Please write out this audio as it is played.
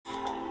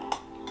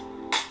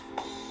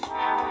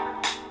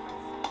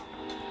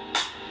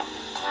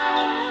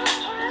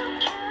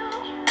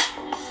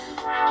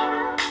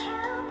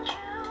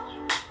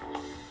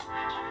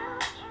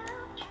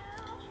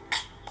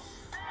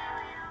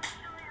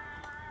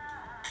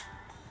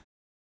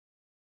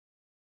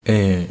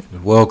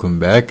Welcome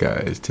back,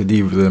 guys, to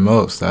Deeper Than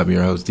Most. I'm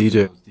your host,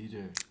 DJ.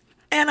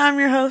 And I'm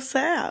your host,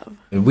 Sav.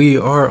 And we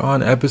are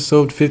on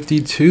episode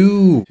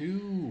 52.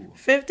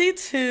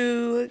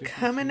 52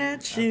 coming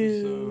at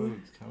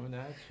you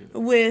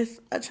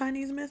with a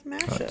Chinese myth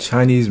mashup.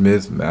 Chinese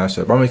myth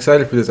mashup. I'm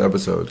excited for this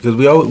episode because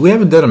we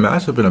haven't done a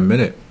mashup in a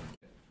minute.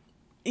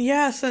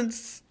 Yeah,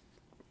 since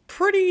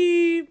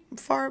pretty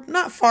far,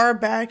 not far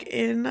back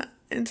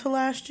into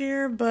last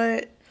year,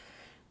 but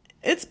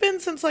it's been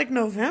since like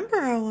November,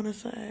 I want to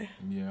say.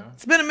 Yeah.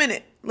 It's been a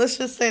minute. Let's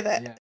just say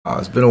that. Yeah.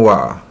 It's been a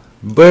while.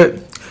 But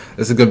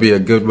this is going to be a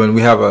good one.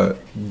 We have a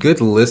good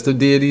list of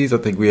deities. I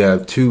think we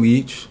have 2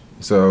 each.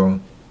 So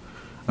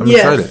I'm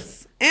excited.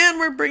 And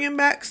we're bringing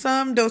back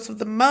some Dose of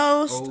the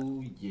Most.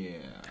 Oh, yeah.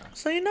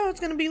 So you know it's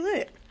going to be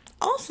lit.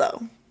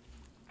 Also,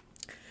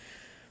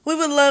 we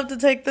would love to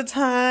take the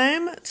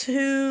time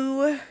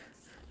to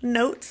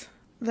note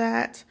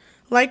that,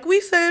 like we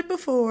said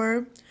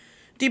before,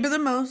 Deeper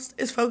Than Most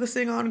is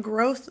focusing on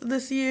growth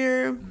this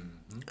year.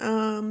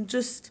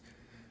 Just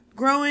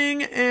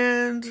growing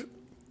and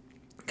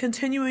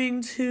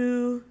continuing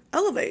to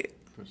elevate.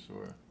 For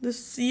sure.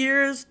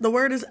 The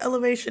word is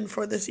elevation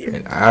for this year.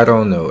 And I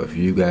don't know if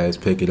you guys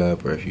pick it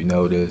up or if you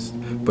know this,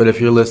 but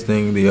if you're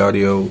listening, the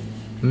audio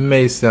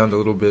may sound a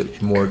little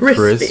bit more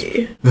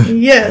crisp.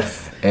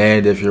 Yes.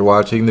 And if you're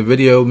watching, the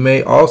video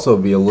may also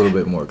be a little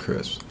bit more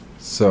crisp.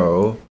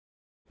 So.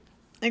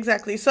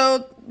 Exactly.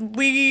 So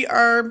we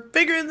are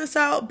figuring this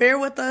out. Bear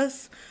with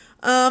us.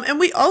 And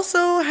we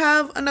also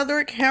have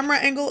another camera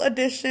angle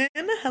edition.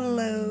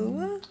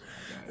 Hello.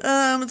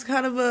 It's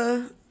kind of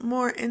a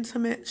more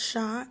intimate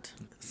shot.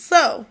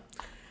 So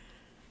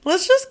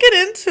let's just get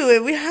into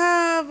it. We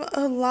have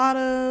a lot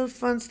of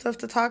fun stuff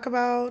to talk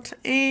about,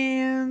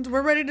 and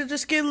we're ready to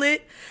just get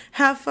lit,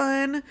 have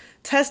fun,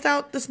 test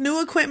out this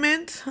new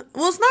equipment.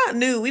 Well, it's not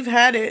new. We've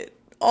had it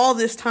all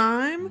this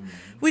time.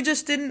 We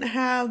just didn't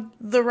have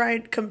the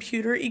right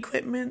computer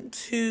equipment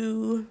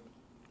to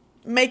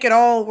make it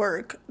all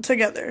work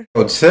together.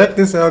 Well, check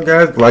this out,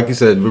 guys. Like you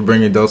said, we're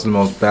bringing Dose of the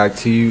Most back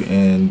to you,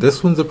 and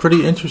this one's a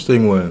pretty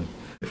interesting one.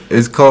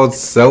 It's called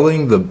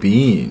Selling the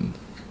Bean.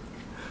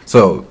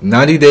 So,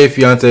 90 Day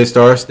Fiancé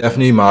star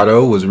Stephanie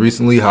Matto was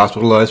recently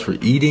hospitalized for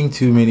eating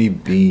too many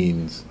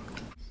beans.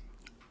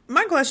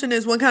 My question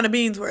is, what kind of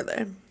beans were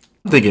they? I'm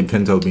thinking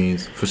pinto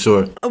beans, for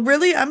sure. Oh,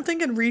 really? I'm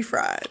thinking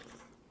refried.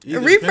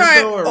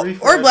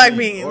 Refried or black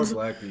beans.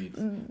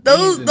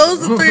 Those are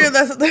the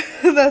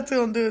three that's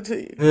gonna do it to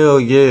you. Hell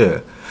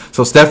yeah.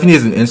 So Stephanie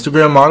is an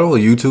Instagram model, a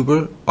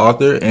YouTuber,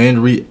 author,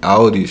 and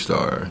reality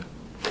star.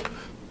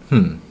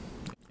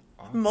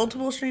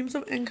 Multiple streams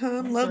of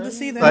income. Love to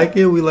see that. Like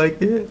it, we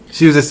like it.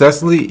 She was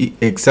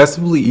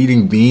excessively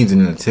eating beans in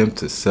an attempt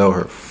to sell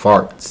her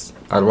farts.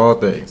 Out of all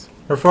things.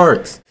 Her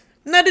farts.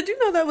 Now, did you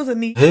know that was a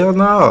niche? Hell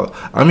no.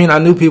 I mean, I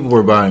knew people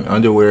were buying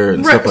underwear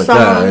and stuff like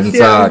that, and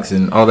socks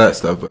and all that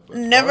stuff. But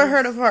never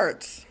heard of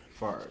farts.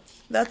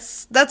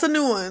 Farts. That's a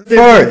new one.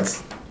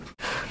 Farts.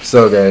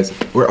 So, guys,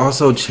 we're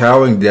also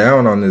chowing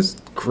down on this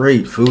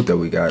great food that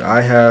we got.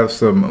 I have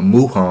some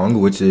muhong,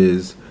 which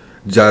is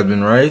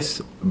jasmine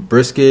rice,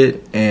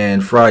 brisket,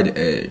 and fried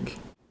egg.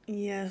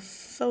 Yes,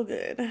 so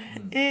good.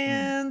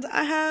 And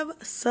I have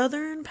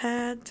southern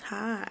pad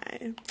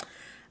thai.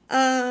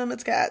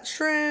 It's got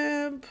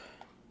shrimp.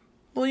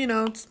 Well, you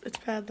know, it's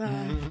pad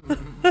thai.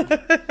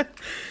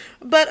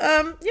 But,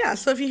 yeah,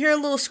 so if you hear a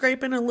little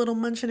scraping, a little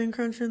munching and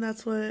crunching,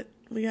 that's what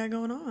we got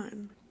going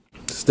on.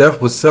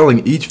 Steph was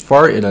selling each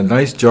fart in a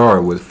nice jar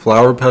with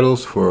flower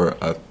petals for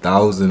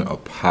 $1,000 a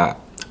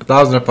pop.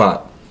 $1,000 a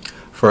pop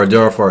for a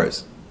jar of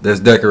farts that's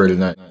decorated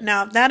nice.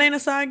 Now, if that ain't a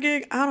side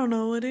gig, I don't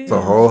know what it is. It's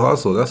a whole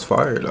hustle. That's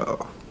fire,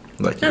 though.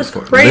 Like, that's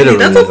crazy.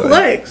 That's a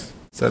flex.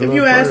 If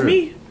you ask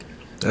me.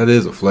 That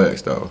is a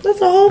flex, though. That's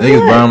a whole flex.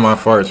 Niggas buying my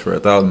farts for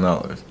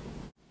 $1,000.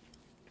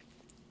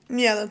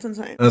 Yeah, that's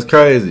insane. That's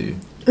crazy.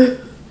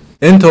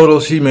 In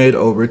total, she made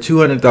over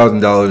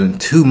 $200,000 in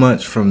 2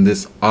 months from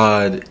this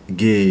odd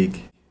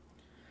gig.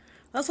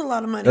 That's a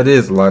lot of money. That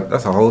is a lot.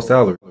 That's a whole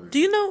salary. Do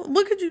you know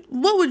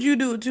what would you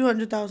do with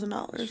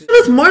 $200,000?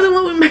 That's more than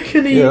what we make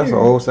in a year. Yeah, that's a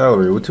whole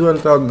salary. With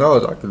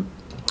 $200,000, I could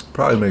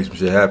probably make some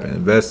shit happen.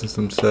 Invest in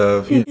some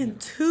stuff. In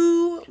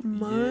 2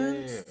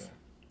 months?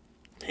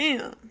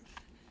 Yeah.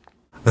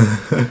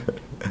 Damn.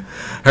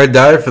 Her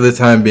diet for the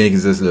time being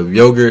consisted of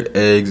yogurt,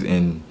 eggs,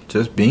 and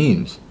just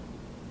beans.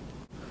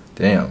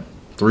 Damn.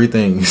 3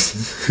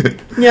 things.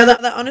 Yeah,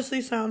 that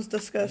honestly sounds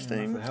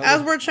disgusting.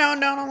 As we're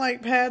chowing down on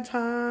like pad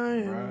thai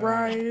and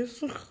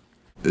rice.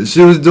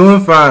 She was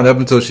doing fine up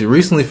until she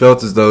recently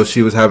felt as though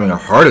she was having a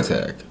heart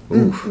attack.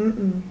 Oof.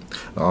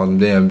 All them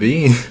damn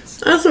beans.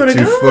 That's what it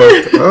She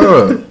fucked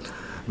up.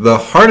 The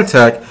heart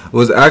attack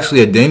was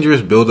actually a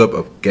dangerous buildup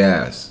of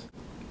gas.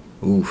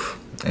 Oof.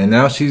 And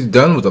now she's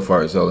done with the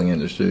fart selling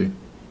industry.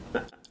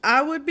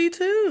 I would be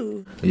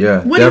too.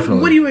 Yeah,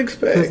 definitely. What do you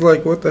expect? It's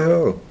like, what the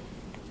hell?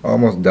 I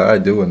almost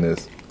died doing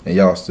this, and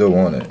y'all still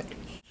want it.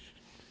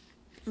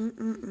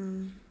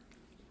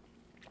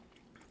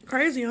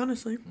 Crazy,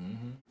 honestly.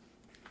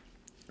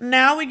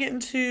 Now we get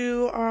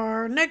into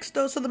our next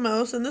dose of the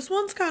most, and this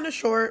one's kind of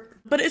short,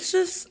 but it's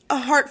just a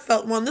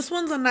heartfelt one. This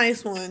one's a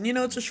nice one. You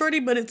know, it's a shorty,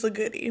 but it's a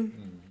goodie.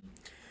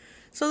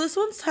 So this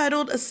one's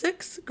titled A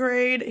Sixth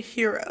Grade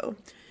Hero.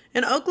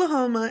 In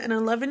Oklahoma, an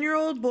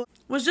 11-year-old boy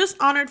was just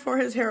honored for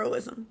his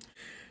heroism.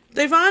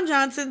 Davon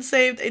Johnson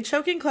saved a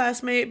choking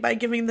classmate by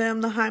giving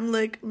them the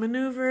Heimlich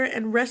maneuver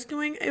and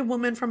rescuing a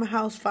woman from a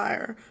house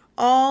fire,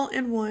 all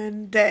in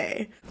one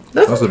day.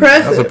 That's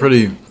impressive. That's a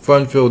pretty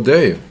fun-filled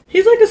day.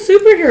 He's like a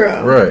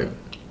superhero. Right.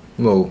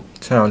 Little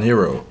town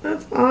hero.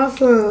 That's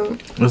awesome.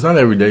 It's not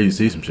every day you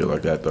see some shit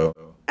like that, though.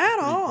 At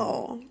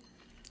all.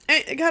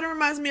 It kind of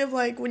reminds me of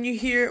like when you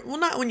hear, well,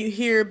 not when you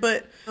hear,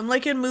 but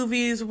like in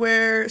movies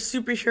where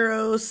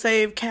superheroes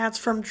save cats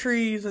from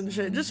trees and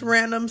shit. Just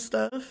random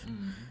stuff.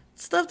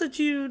 Stuff that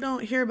you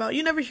don't hear about.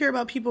 You never hear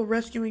about people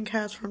rescuing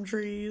cats from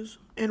trees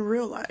in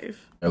real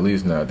life. At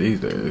least not these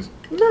days.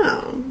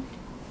 No.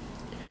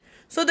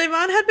 So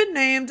Davon had been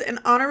named an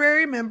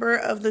honorary member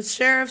of the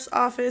sheriff's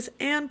office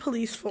and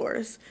police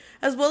force,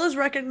 as well as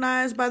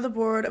recognized by the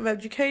Board of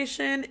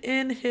Education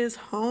in his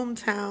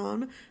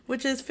hometown,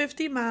 which is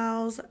 50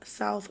 miles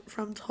south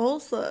from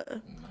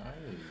Tulsa. Nice.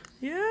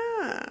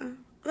 Yeah,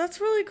 that's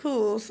really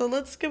cool. So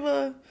let's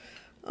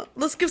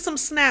give some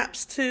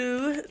snaps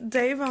to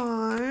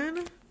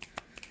Davon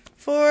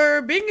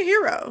for being a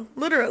hero,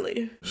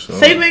 literally. So,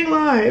 saving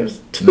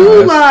lives.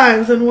 Two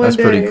lives in one day.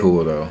 That's pretty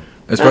cool, though.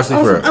 Especially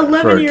awesome. for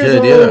 11 a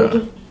years kid,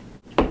 old.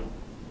 Yeah.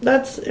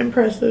 That's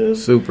impressive.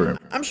 Super.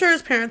 I'm sure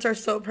his parents are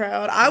so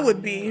proud. I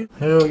would be.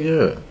 Hell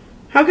yeah.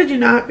 How could you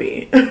not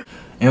be?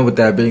 And with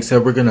that being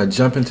said, we're going to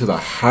jump into the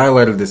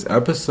highlight of this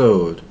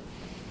episode.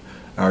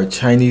 Our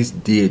Chinese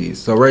deities.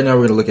 So right now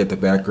we're going to look at the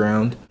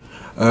background.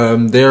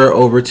 There are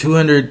over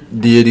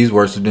 200 deities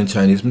worshipped in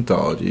Chinese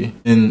mythology,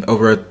 and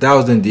over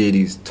 1,000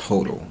 deities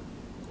total.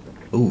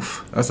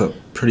 Oof, that's a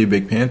pretty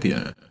big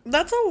pantheon.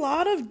 That's a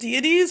lot of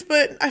deities,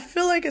 but I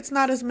feel like it's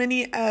not as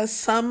many as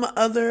some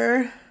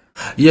other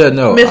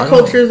myth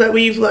cultures that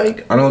we've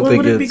like. I don't what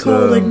think would it be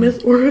called? Like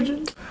myth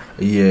origins?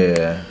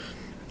 Yeah,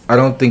 I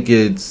don't think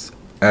it's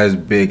as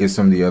big as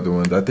some of the other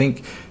ones. I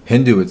think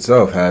Hindu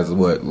itself has a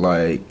lot.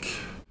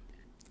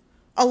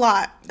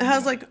 It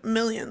has like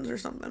millions or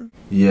something.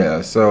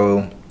 Yeah,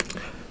 so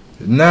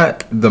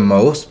not the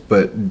most,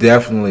 but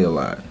definitely a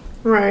lot.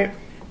 Right.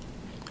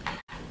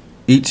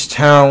 Each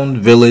town,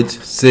 village,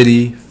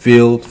 city,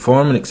 field,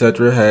 farm, and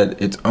etc.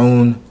 had its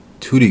own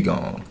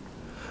Tutigong.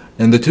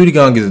 And the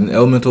Tutigong is an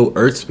elemental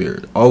earth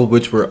spirit, all of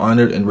which were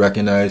honored and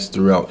recognized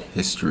throughout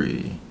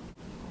history.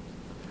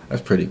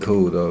 That's pretty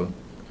cool, though.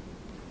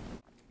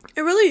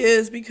 It really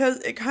is, because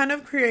it kind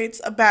of creates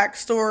a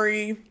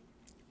backstory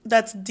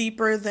that's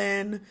deeper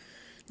than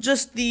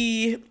just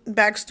the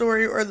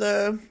backstory or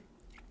the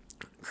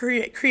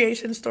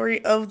creation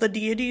story of the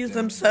deities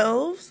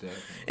themselves.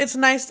 Definitely. It's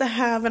nice to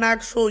have an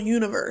actual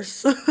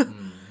universe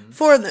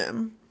for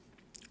them.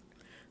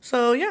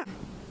 So yeah,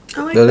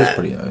 I like that. That is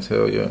pretty nice.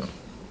 Hell yeah.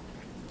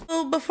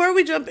 So before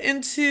we jump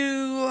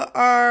into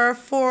our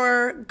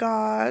 4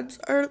 gods,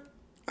 are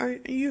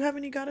you have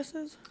any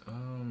goddesses?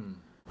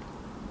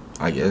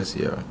 I guess,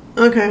 yeah.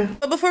 Okay.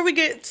 But before we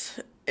get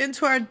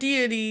into our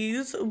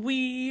deities,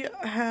 we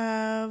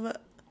have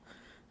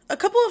a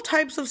couple of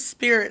types of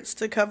spirits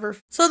to cover.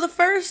 So the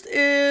first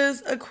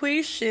is a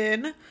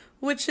Quishin,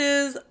 which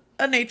is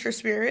a nature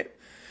spirit.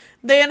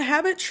 They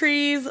inhabit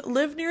trees,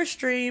 live near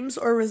streams,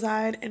 or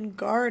reside in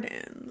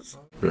gardens.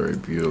 Very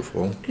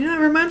beautiful. Yeah, it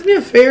reminds me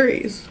of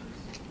fairies.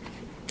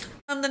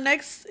 The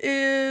next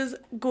is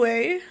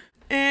Gui.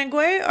 And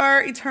Gui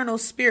are eternal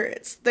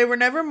spirits. They were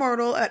never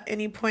mortal at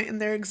any point in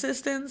their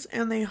existence,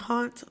 and they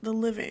haunt the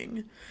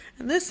living.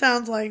 And this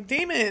sounds like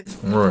demons.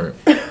 Right.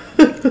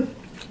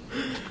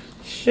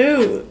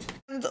 Shoot.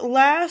 And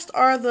last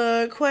are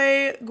the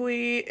Kui,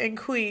 Gui, and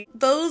Kui.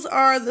 Those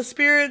are the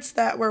spirits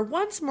that were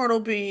once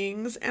mortal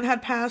beings and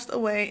had passed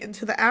away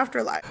into the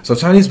afterlife. So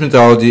Chinese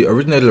mythology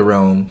originated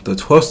around the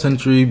 12th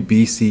century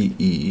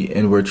BCE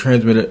and were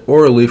transmitted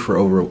orally for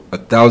over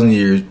 1,000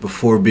 years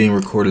before being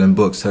recorded in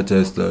books such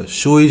as the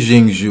Shui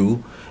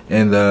Jingzhu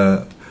and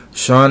the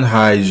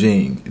Shanhai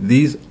Jing.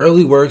 These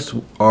early works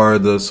are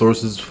the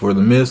sources for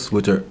the myths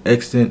which are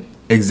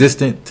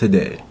existent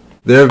today.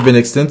 There have been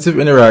extensive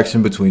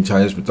interaction between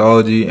Chinese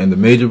mythology and the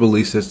major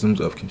belief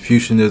systems of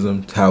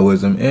Confucianism,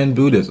 Taoism, and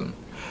Buddhism.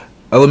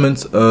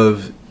 Elements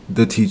of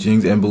the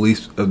teachings and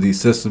beliefs of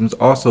these systems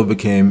also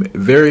became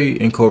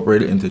very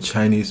incorporated into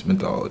Chinese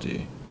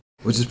mythology,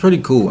 which is pretty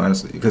cool,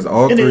 honestly, because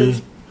all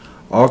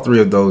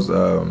three of those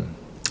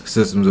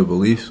systems of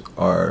beliefs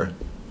are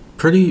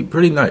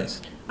pretty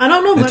nice. I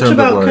don't know much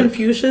about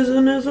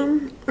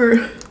Confucianism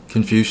or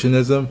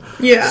Confucianism.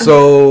 Yeah.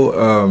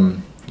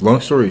 So, long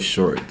story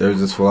short, there's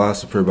this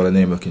philosopher by the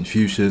name of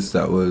Confucius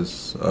that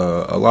was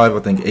alive,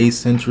 I think, 8th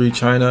century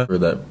China,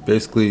 that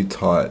basically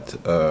taught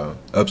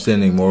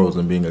upstanding morals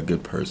and being a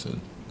good person.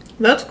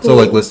 That's cool. So,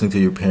 like listening to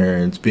your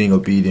parents, being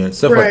obedient,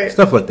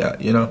 stuff like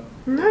that, you know?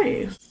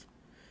 Nice.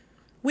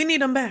 We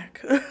need them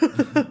back.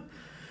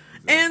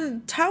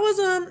 And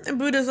Taoism and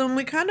Buddhism,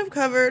 we kind of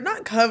covered,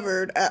 not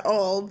covered at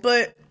all,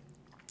 but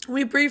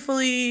we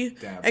briefly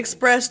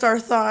expressed our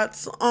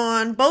thoughts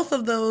on both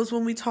of those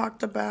when we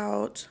talked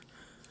about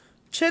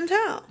Chen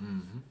Tao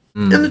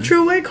and the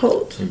True Way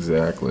cult.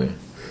 Exactly.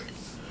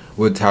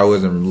 With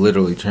Taoism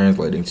literally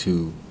translating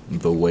to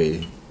the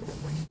way.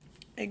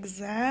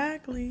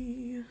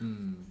 Exactly.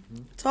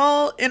 It's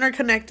all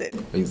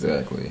interconnected.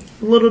 Exactly.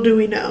 Little do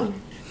we know.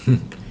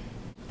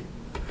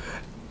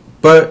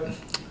 But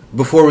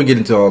before we get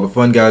into all the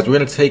fun, guys, we're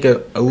going to take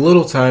a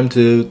little time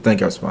to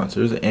thank our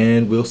sponsors,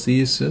 and we'll see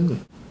you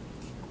soon.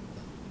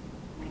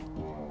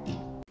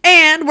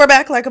 And we're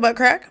back like a butt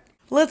crack.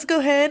 Let's go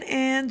ahead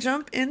and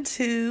jump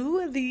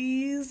into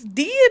these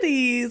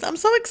deities. I'm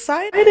so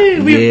excited.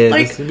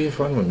 This will be a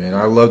fun one, man.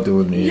 I love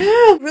doing these.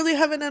 Yeah, really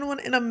haven't done one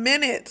in a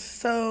minute.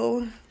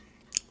 So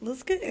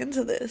let's get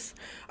into this.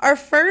 Our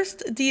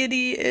first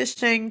deity is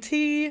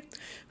Shang-Ti,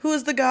 who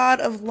is the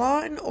god of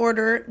law and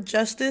order,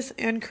 justice,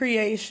 and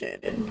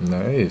creation.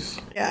 Nice.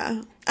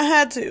 Yeah, I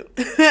had to.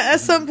 At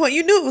some point,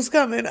 you knew it was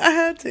coming. I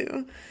had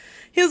to.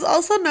 He is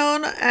also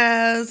known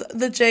as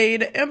the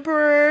Jade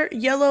Emperor,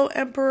 Yellow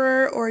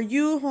Emperor, or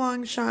Yu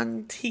Huang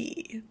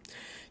Shang-Ti.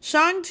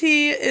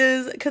 Shang-Ti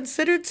is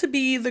considered to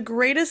be the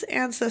greatest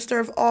ancestor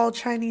of all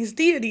Chinese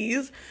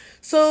deities,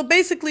 so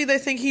basically they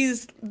think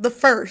he's the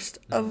first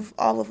of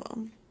all of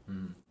them.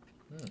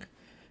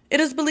 It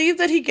is believed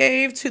that he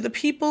gave to the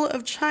people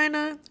of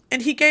China,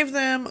 and he gave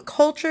them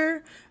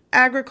culture,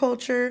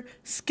 agriculture,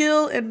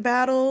 skill in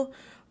battle,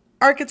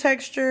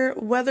 architecture,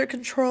 weather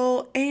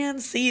control,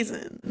 and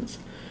seasons.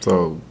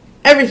 So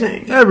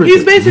everything.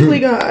 He's basically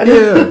God.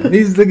 Yeah,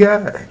 he's the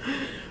guy.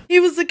 He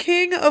was the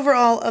king over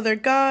all other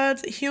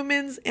gods,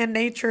 humans, and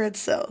nature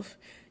itself.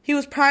 He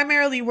was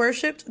primarily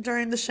worshipped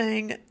during the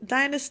Shang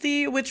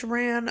dynasty, which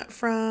ran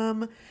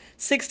from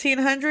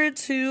 1600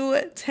 to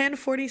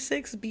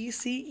 1046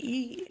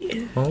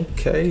 BCE.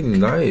 Okay,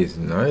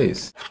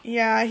 nice.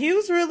 Yeah, he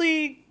was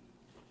really...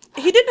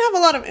 He didn't have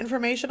a lot of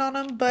information on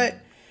him, but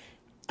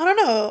I don't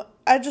know.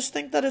 I just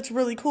think that it's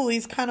really cool.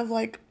 He's kind of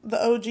like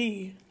the OG.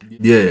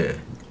 Yeah.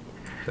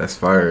 That's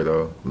fire,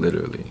 though.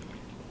 Literally.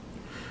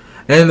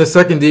 And the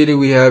second deity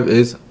we have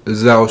is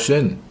Zhao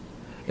Xin.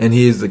 And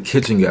he is the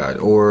kitchen god,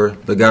 or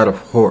the god of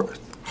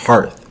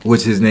hearth,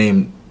 which his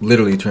name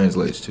literally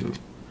translates to.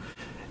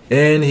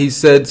 And he's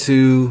said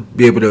to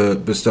be able to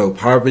bestow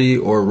poverty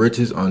or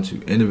riches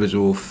onto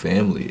individual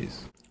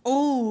families.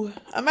 Ooh,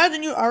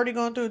 imagine you already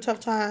going through a tough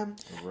time,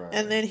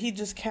 and then he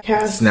just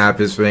snap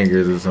his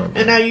fingers or something,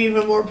 and now you're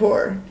even more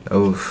poor.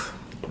 Oh,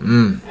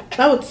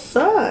 that would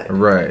suck.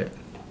 Right.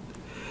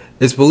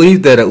 It's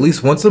believed that at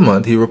least once a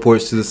month he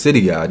reports to the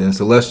city god and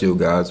celestial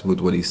gods with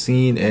what he's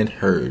seen and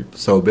heard.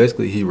 So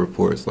basically, he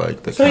reports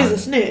like the. So he's a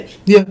snitch.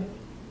 Yeah.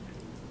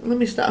 Let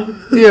me stop.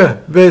 Yeah,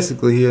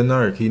 basically he a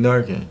narc. He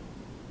narking.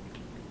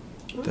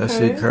 Okay. That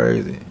shit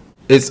crazy.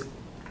 It's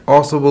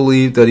also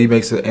believed that he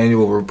makes an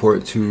annual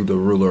report to the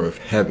ruler of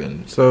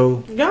heaven. So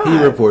God.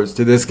 He reports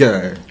to this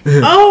guy.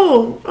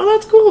 Oh,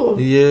 that's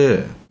cool.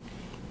 Yeah.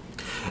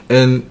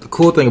 And the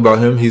cool thing about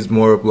him, he's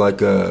more of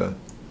like a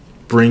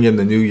bring in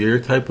the new year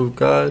type of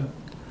god.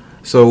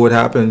 So what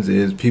happens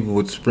is people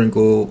would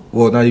sprinkle,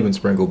 well, not even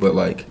sprinkle, but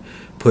like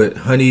put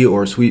honey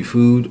or sweet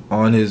food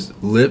on his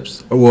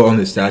lips, or well, on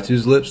his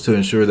statue's lips to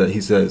ensure that he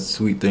says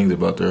sweet things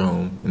about their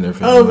home and their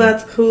family. Oh,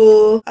 that's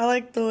cool. I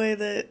like the way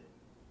that,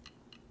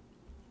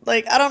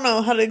 like, I don't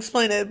know how to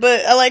explain it,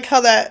 but I like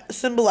how that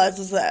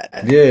symbolizes that.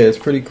 Yeah, it's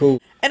pretty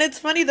cool. And it's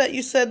funny that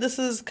you said this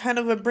is kind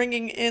of a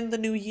bringing in the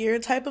new year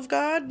type of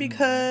god,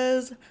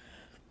 because,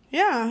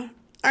 yeah,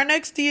 our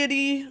next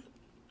deity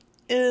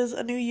is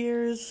a New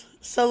Year's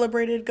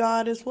celebrated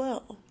god as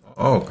well.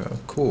 Oh, okay,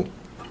 cool.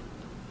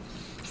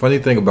 Funny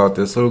thing about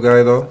this little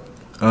guy though,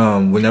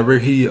 whenever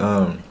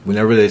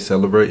they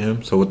celebrate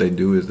him, so what they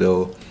do is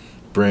they'll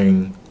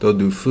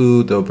do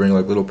food, they'll bring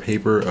like little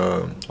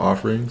paper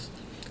offerings,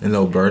 and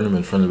they'll burn them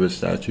in front of his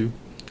statue,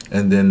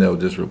 and then they'll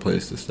just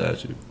replace the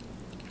statue.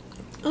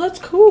 Oh, that's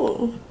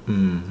cool.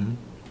 Mm-hmm.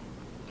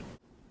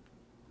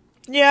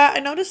 Yeah, I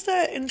noticed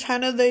that in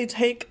China they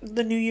take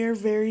the New Year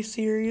very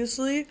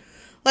seriously.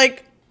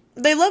 Like,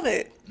 they love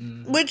it,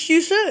 which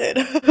you should.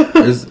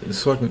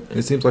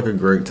 It seems like a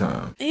great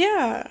time.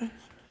 Yeah.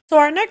 So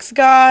our next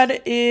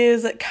god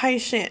is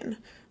Kai-Shin,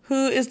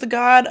 who is the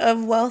god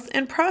of wealth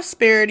and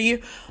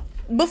prosperity.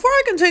 Before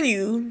I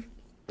continue,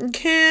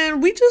 can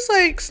we just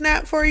like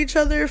snap for each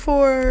other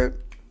for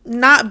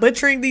not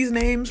butchering these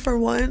names for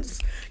once?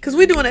 Because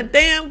we're doing a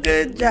damn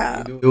good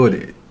job. Doing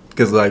it.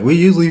 Because like we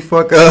usually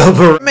fuck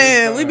up.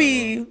 Man, we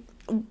be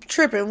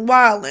tripping,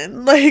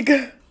 wilding, like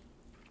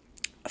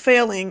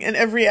failing in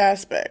every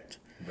aspect.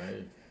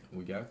 Right.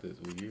 We got this.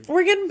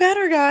 We're getting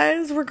better,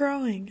 guys. We're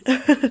growing.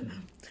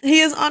 He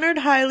is honored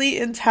highly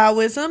in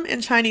Taoism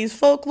and Chinese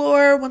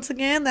folklore. Once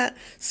again, that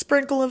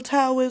sprinkle of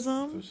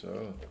Taoism. For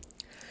sure.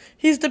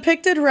 He's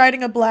depicted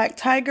riding a black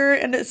tiger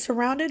and is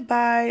surrounded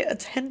by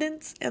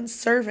attendants and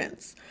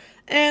servants.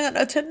 And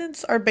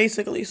attendants are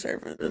basically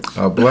servants.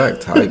 A black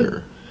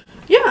tiger.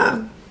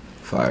 Yeah.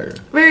 Fire.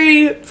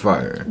 Very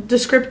Fire.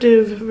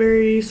 descriptive,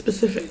 very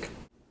specific.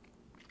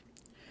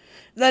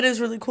 That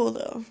is really cool,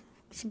 though.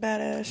 It's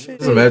badass shit.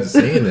 Just imagine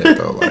seeing that,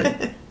 though.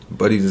 Like,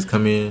 buddy just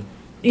come in.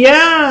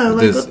 Yeah,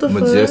 like, this what the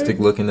majestic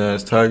fuck? looking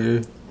ass tiger.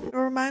 It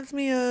reminds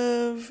me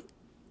of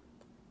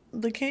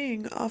the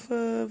king off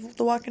of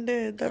The Walking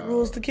Dead that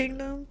rules the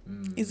kingdom.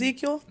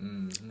 Ezekiel.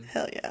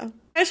 Hell yeah.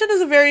 Kaishan is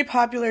a very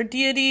popular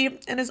deity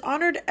and is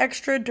honored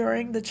extra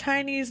during the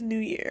Chinese New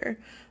Year.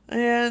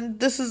 And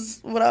this is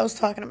what I was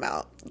talking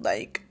about.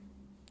 Like,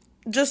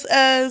 just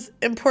as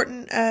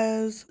important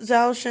as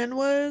Zhao Shen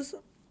was,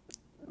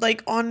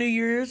 like, on New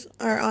Year's,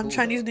 or on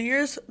Chinese New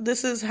Year's,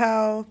 this is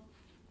how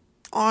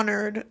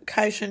honored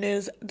Kaishan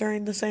is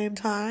during the same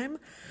time.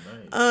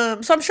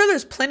 Nice. So I'm sure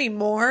there's plenty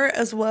more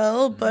as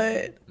well,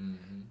 but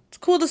it's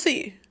cool to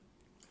see.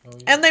 Oh,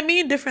 yeah. And they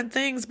mean different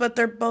things, but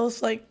they're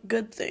both, like,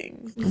 good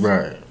things.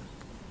 Right.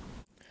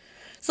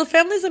 So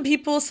families and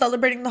people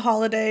celebrating the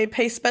holiday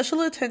pay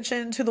special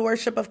attention to the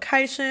worship of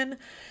Kaishan,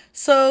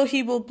 so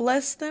he will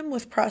bless them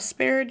with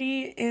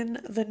prosperity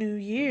in the new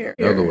year.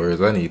 In other words,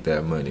 I need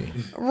that money.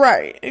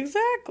 Right,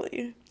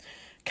 exactly.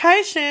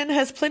 Kaishan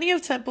has plenty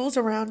of temples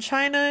around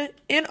China.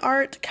 In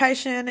art,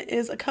 Kaishan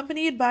is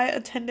accompanied by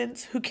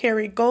attendants who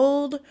carry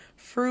gold,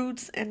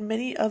 fruits, and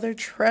many other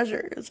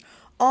treasures,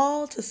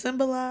 all to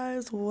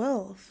symbolize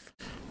wealth.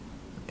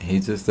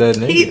 He's just that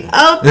nigga.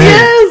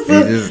 Yes!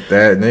 He's just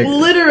that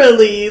nigga.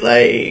 Literally,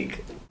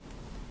 like,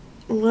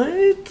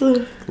 what?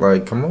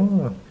 Like, come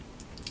on.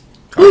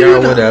 I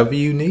got whatever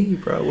you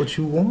need, bro. What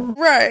you want?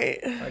 Right.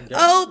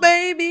 Oh,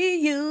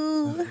 baby,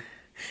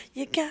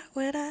 you got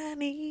what I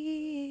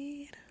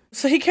need.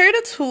 So he carried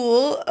a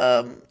tool,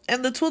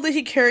 and the tool that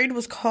he carried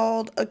was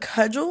called a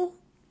cudgel.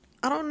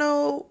 I don't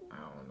know.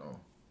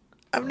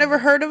 I've never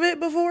heard of it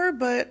before,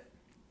 but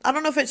I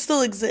don't know if it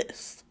still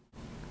exists.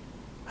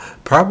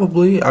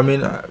 Probably. I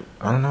mean, I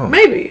don't know.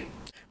 Maybe.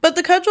 But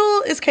the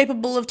cudgel is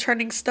capable of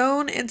turning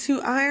stone into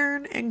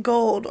iron and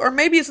gold. Or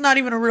maybe it's not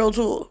even a real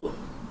tool.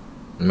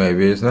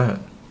 Maybe it's not.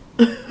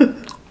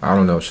 I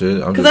don't know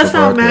shit. Because that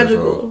sounds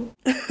magical.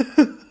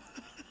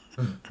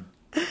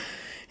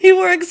 He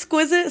wore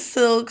exquisite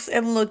silks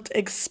and looked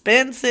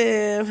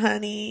expensive,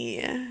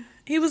 honey.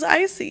 He was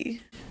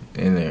icy.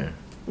 In there.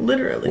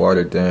 Literally.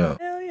 Watered down.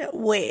 Hell yeah.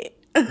 Wet.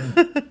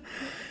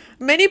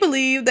 Many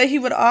believe that he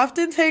would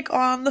often take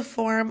on the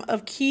form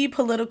of key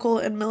political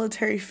and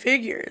military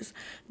figures.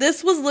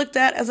 This was looked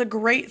at as a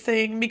great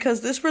thing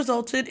because this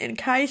resulted in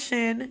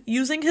Kaishan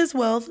using his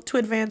wealth to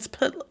advance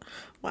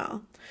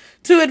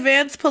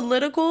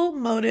political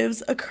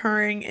motives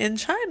occurring in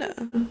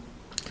China.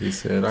 He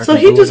said, so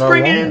he just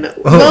bringing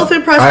wealth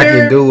and prosperity.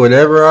 I can do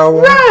whatever I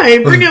want.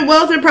 Right, bringing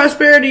wealth and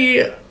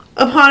prosperity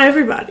upon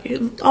everybody,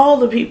 all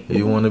the people.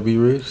 You want to be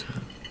rich?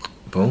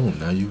 Boom,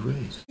 now you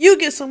rich. You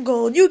get some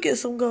gold, you get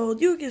some gold,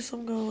 you get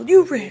some gold,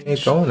 you rich. Ain't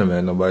throwing them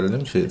at nobody,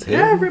 them shit's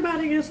heavy.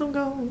 Everybody gets some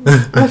gold,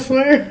 I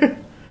swear.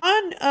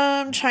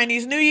 On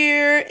Chinese New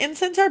Year,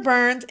 incense are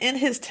burned in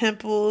his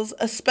temples,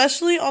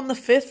 especially on the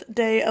 5th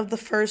day of the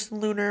first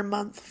lunar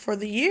month for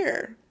the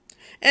year.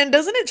 And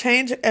doesn't it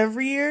change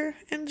every year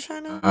in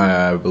China?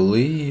 I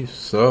believe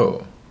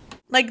so.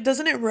 Like,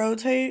 doesn't it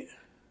rotate?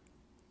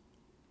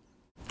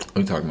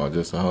 Are we talking about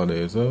just the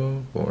holidays,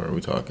 though? Or are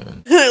we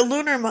talking?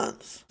 Lunar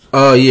months.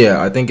 Oh,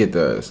 yeah, I think it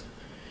does.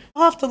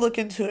 I'll have to look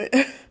into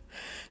it.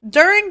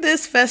 During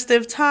this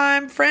festive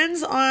time,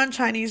 friends on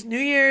Chinese New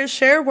Year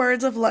share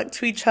words of luck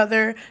to each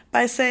other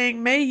by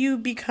saying, "May you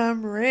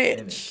become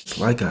rich."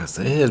 Like I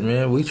said,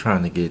 man, we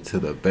trying to get to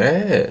the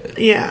bag.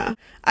 Yeah.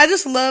 I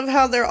just love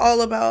how they're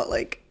all about,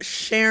 like,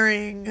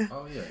 sharing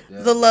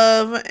the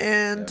love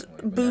and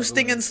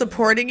boosting and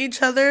supporting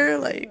each other.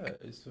 Like,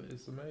 it's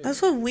amazing.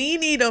 That's what we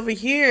need over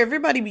here.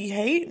 Everybody be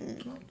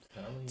hating.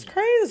 It's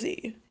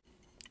crazy.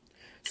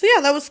 So,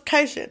 yeah, that was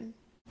Kaishan.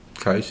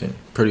 Kaishan.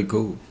 Pretty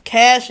cool.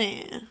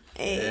 Cashin'.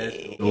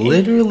 Hey.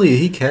 Literally,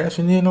 he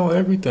cashing in on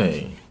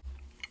everything.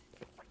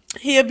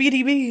 He a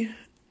BDB.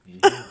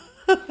 Yeah.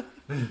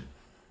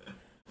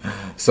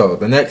 So,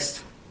 the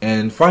next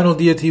and final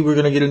deity we're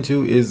going to get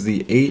into is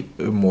the 8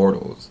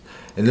 Immortals.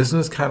 And this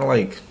one's kind of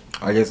like,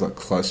 I guess, a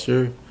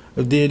cluster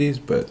of deities,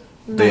 but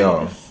they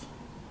all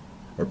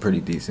are pretty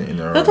decent in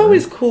their own. That's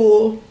always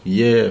cool.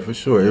 Yeah, for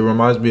sure. It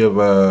reminds me of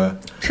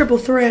Triple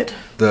Threat.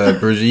 The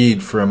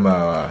Brigitte from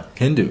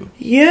Hindu.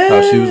 Yeah.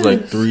 How she was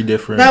like 3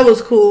 different. That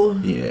was cool.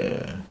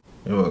 Yeah,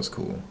 it was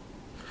cool.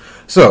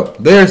 So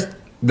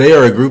they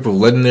are a group of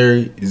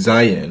legendary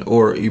Zayan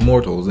or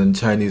immortals in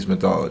Chinese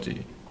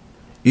mythology.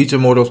 Each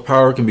immortal's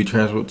power can be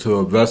transferred to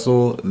a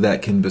vessel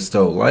that can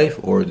bestow life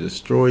or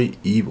destroy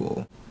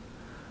evil.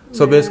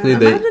 So basically,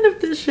 imagine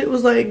if this shit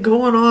was like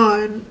going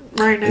on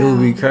right now. It would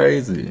be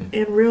crazy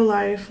in real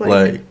life,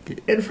 like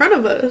in front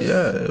of us.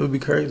 Yeah, it would be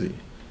crazy.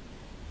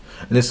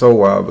 And it's so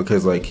wild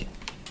because, like,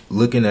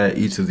 looking at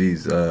each of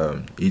these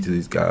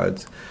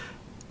gods,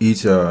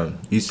 each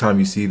time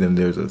you see them,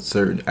 there's a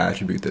certain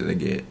attribute that they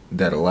get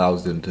that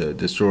allows them to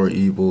destroy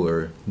evil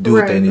or do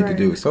what they need to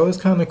do. So it's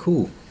kind of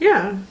cool.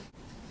 Yeah.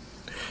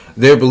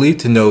 They're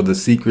believed to know the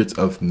secrets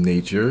of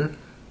nature,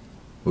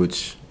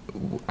 which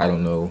I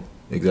don't know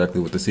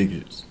exactly what the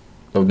secrets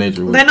of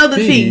nature would They know the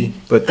be, tea.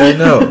 but they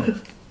know.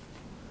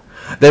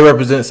 They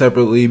represent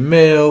separately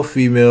male,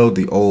 female,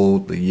 the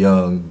old, the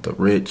young, the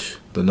rich,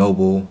 the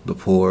noble, the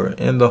poor,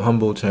 and the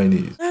humble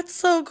Chinese. That's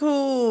so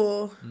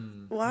cool.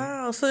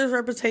 Wow. So there's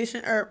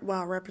representation.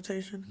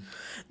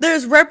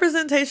 There's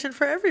representation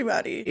for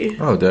everybody.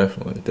 Oh,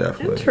 definitely.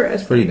 Interesting.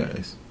 It's pretty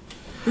nice.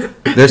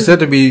 They're said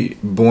to be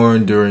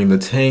born during the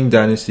Tang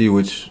Dynasty,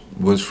 which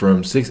was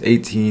from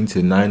 618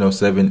 to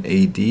 907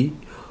 AD,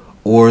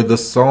 or the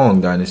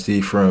Song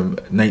Dynasty from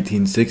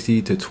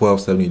 1960 to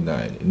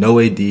 1279. No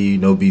AD,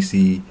 no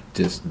BC,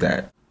 just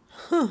that.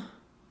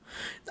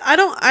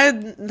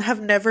 I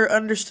have never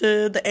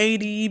understood the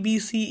AD,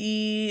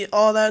 BCE,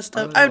 all that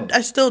stuff.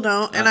 I still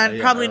don't, and I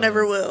probably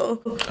never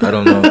will. I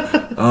don't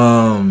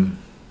know.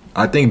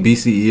 I think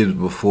BCE is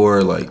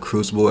before like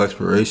Crucible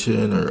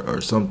expiration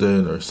or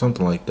something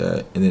like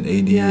that, and then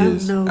AD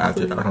is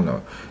after. Clue. I don't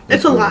know.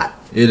 It's a lot.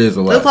 It is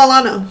a lot. That's all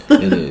I know.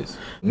 It is.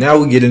 Now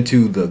we get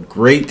into the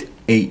Great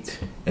Eight,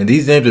 and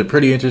these names are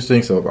pretty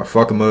interesting. So if I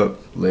fuck them up,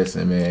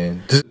 listen,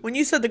 man. When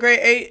you said the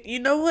Great Eight, you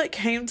know what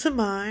came to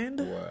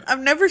mind? What? I've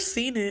never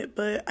seen it,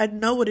 but I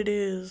know what it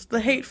is. The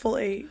Hateful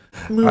Eight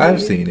movie.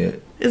 I've seen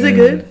it. Is it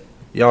good?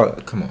 Y'all,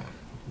 come on,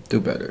 do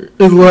better.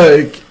 It's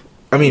like.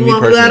 I mean, me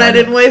personally, glad I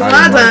didn't waste my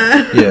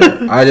time.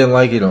 Yeah, I didn't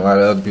like it. A lot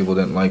of other people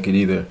didn't like it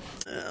either.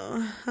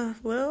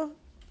 Well,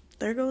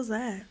 there goes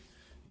that.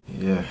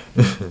 Yeah.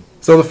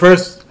 So the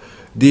first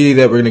deity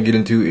that we're going to get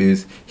into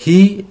is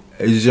He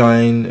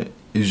Jian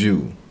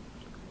Zhu.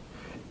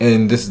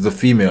 And this is the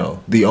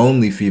female, the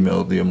only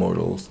female of the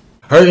immortals.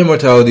 Her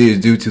immortality is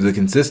due to the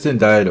consistent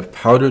diet of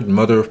powdered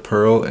mother of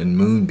pearl and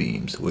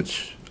moonbeams,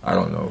 which I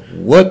don't know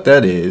what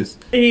that is.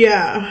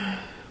 Yeah.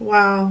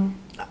 Wow.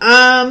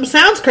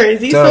 Sounds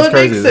crazy. Sounds so it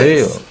crazy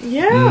makes sense. as hell.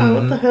 Yeah.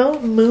 What the hell?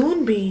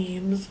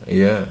 Moonbeams.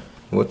 Yeah.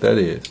 What that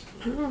is.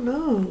 I don't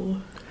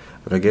know.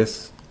 But I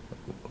guess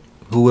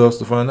who else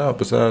to find out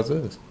besides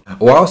us?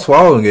 While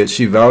swallowing it,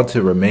 she vowed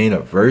to remain a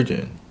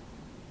virgin.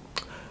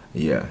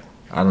 Yeah.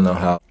 I don't know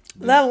how.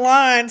 That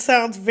line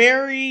sounds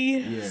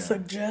very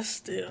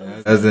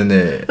suggestive. Doesn't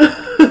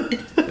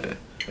it?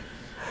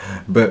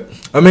 But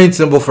a main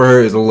symbol for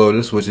her is a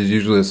lotus, which is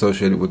usually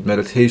associated with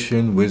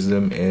meditation,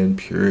 wisdom, and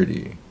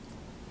purity.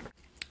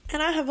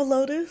 And I have a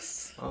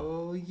lotus.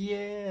 Oh,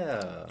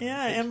 yeah.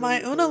 Yeah, and my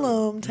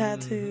unalome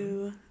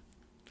tattoo.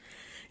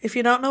 If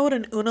you don't know what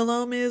an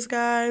unalome is,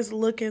 guys,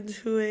 look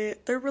into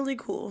it. They're really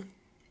cool.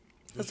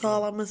 That's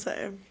all I'm going to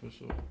say. For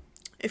sure.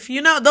 If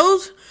you know,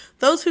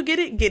 those who get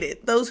it, get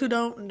it. Those who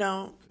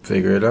don't.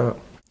 Figure it out.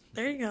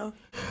 There you go.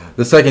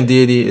 The second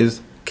deity is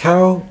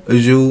Cao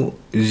Zhu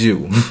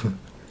Zhu.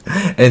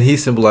 And he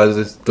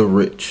symbolizes the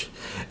rich.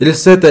 It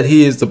is said that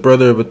he is the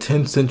brother of a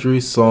 10th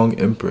century Song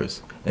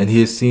empress, and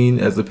he is seen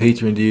as the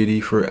patron deity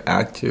for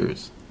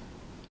actors.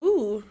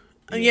 Ooh.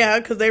 Yeah,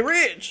 because they're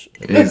rich.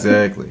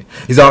 Exactly.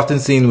 He's often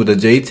seen with a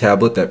jade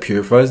tablet that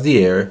purifies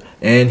the air,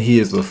 and he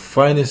is the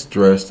finest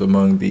dressed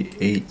among the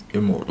 8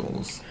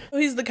 immortals.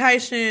 He's the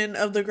Kaishin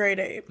of the Great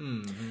Ape.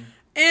 Mm-hmm.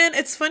 And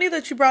it's funny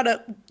that you brought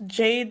up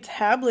jade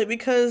tablet,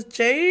 because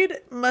jade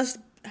must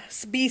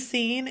be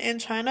seen in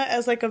China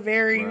as like a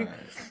very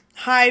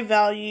high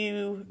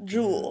value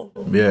jewel.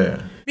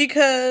 Yeah.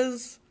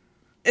 Because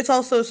it's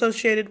also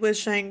associated with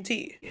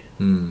Shang-Chi.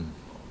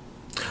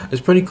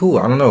 It's pretty cool.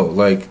 I don't know.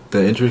 Like,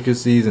 the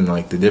intricacies and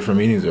like the different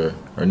meanings are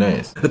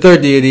nice. The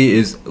third deity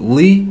is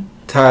Li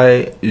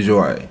Tai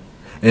Zhuai.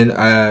 And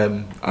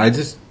I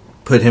just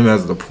put him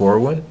as the poor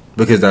one,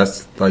 because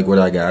that's like what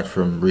I got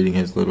from reading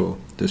his little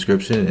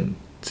description and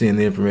seeing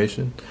the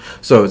information.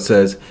 So it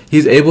says,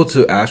 he's able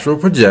to astral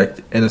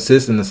project and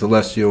assist in the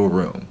celestial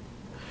realm.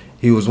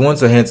 He was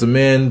once a handsome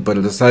man, but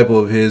a disciple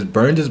of his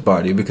burned his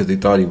body because he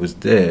thought he was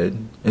dead.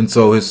 And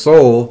so his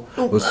soul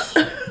was...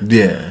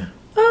 Yeah.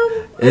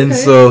 Okay. And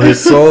so his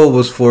soul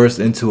was forced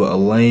into a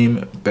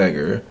lame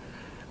beggar.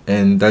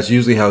 And that's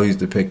usually how he's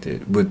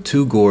depicted, with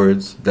 2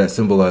 gourds that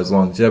symbolize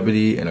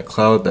longevity and a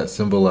cloud that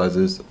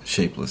symbolizes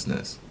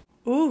shapelessness.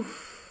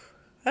 Oof.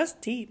 That's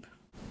deep.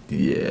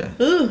 Yeah.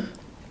 Ugh.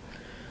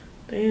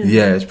 Damn.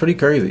 Yeah, it's pretty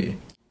crazy.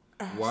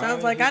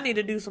 Sounds like I need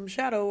to do some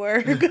shadow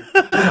work.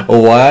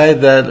 Why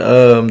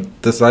that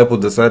disciple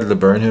decided to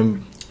burn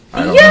him,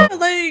 I don't know.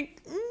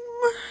 Like,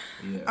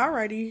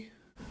 alrighty.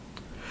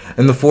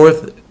 And the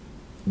fourth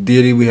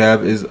deity we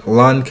have is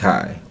Lan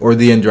Kai, or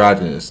the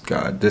androgynous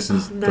god. This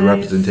is the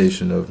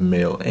representation of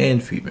male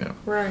and female.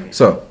 Right.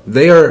 So,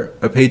 they are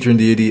a patron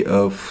deity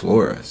of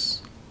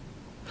Florus,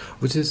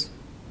 which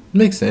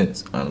makes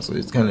sense, honestly.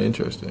 It's kind of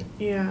interesting.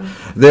 Yeah.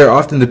 They are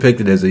often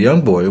depicted as a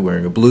young boy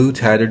wearing a blue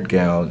tattered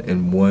gown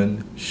and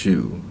 1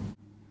 shoe.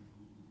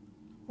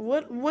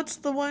 What's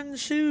the 1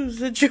 shoe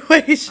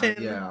situation?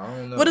 Yeah, I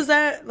don't know. What does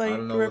that I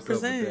don't know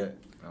represent? What's up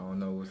with that. I don't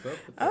know what's up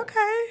with that.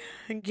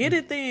 Okay, get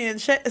it then.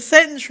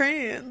 Setting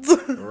trends.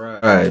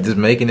 Right, just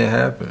making it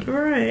happen.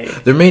 Right.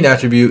 Their main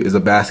attribute is a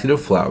basket of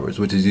flowers,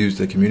 which is used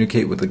to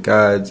communicate with the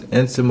gods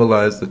and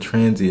symbolize the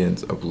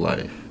transience of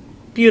life.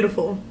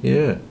 Beautiful.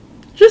 Yeah.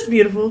 Just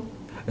beautiful.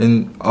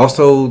 And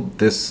also,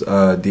 this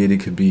deity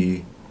could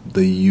be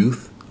the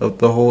youth of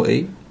the whole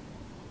 8.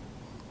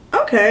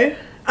 Okay.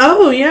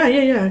 Oh,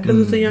 yeah. Because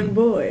it's a young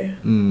boy.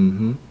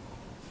 Mm-hmm.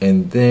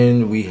 And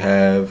then we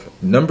have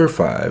number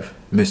 5,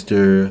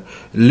 Mr.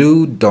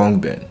 Liu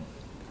Dongbin.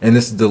 And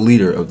this is the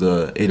leader of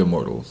the 8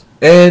 Immortals.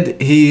 And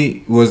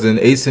he was an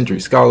 8th century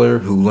scholar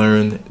who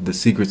learned the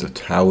secrets of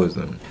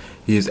Taoism.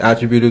 He is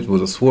attributed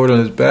with a sword on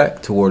his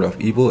back to ward off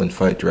evil and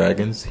fight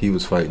dragons. He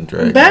was fighting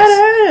dragons.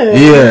 Badass!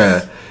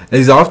 Yeah. And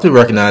he's often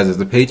recognized as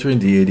the patron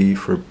deity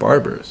for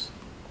barbers.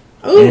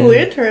 Ooh,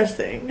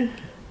 interesting.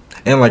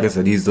 And like I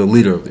said, he's the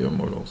leader of the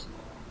Immortals.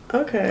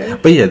 Okay.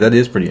 But yeah, that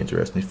is pretty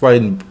interesting.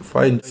 Fighting.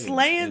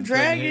 Slaying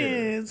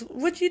dragons.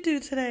 What'd you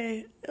do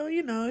today? Oh,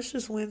 you know, it's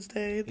just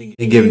Wednesday.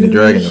 He giving the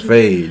dragon a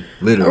fade,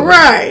 literally.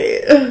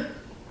 Right.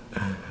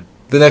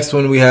 The next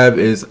one we have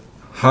is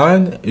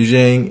Han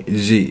Zheng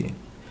Ji.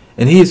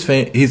 And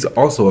he's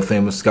also a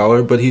famous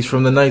scholar, but he's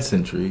from the 9th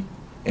century.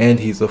 And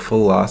he's a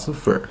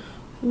philosopher.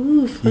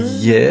 Ooh, fun.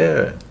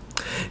 Yeah.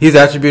 He's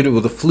attributed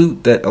with a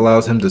flute that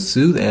allows him to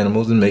soothe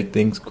animals and make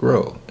things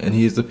grow. And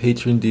he is the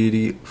patron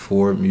deity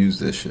for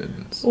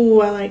musicians.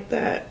 Ooh, I like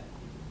that.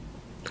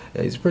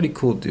 Yeah, he's a pretty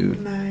cool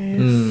dude. Nice.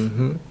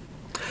 Mm-hmm.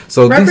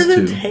 So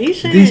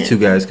representation. These two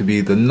guys could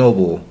be the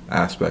noble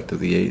aspect of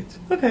the 8.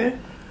 Okay.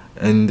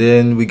 And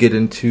then we get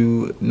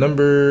into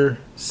number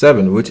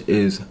 7, which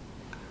is,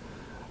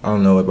 I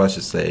don't know if I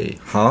should say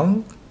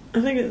Hang?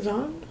 I think it's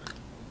Zong.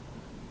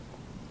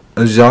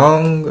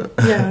 Zhang.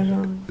 Yeah,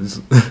 Zong.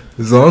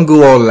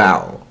 Zhongguo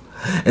Lao.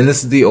 And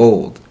this is the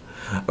Old.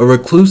 A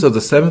recluse of the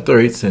 7th or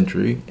 8th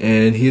century,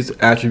 and he is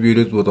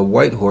attributed with a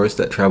white horse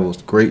that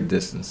travels great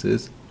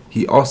distances.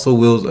 He also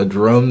wields a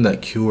drum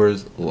that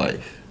cures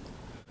life.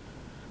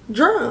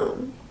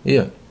 Drum?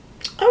 Yeah.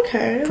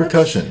 Okay.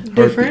 Percussion.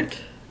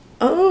 Different.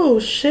 Oh,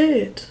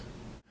 shit.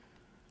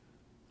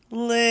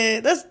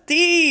 Lit. That's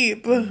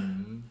deep.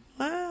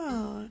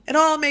 Wow. It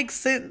all makes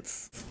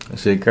sense. That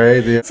shit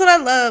crazy. That's what I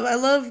love. I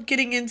love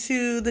getting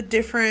into the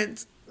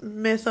different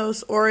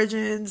mythos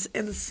origins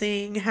and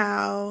seeing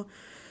how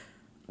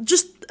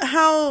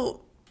the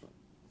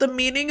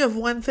meaning of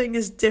one thing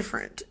is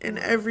different in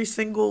every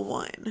single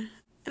one.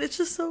 And it's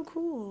just so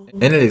cool.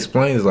 And it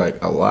explains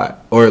like a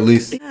lot. Or at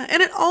least... Yeah,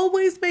 and it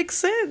always makes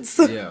sense.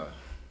 Yeah.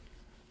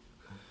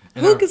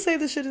 Who can say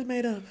this shit is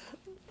made up?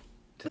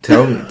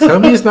 Tell me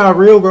it's not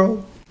real,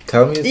 bro.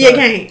 Tell me it's You not.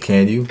 can't.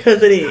 Can you?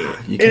 Because it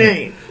is. You it can't.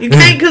 ain't. You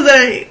can't because it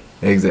ain't.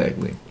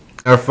 Exactly.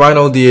 Our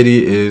final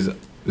deity is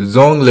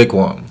Zong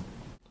Liquan.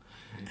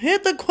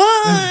 Hit the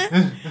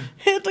quad.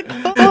 Hit the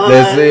quad.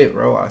 That's it,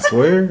 bro. I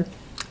swear.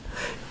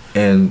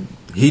 And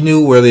he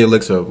knew where the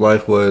elixir of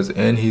life was,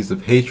 and he's the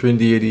patron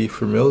deity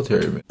for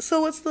military men.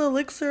 So what's the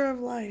elixir of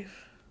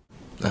life?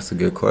 That's a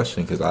good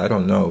question, because I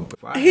don't know.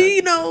 But He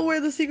know where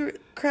the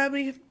secret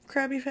crabby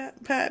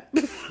fat pat.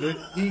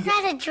 You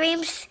had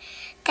dreams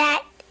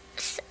that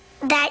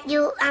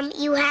you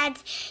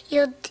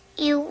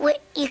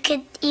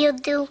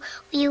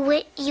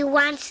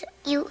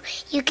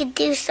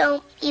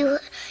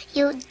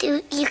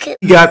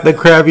He got the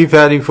Krabby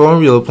Patty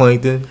formula,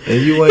 Plankton,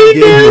 and you ain't He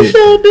getting damn it.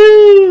 sure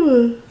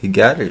do. He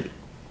got it,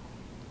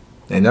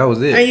 and that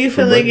was it. Are you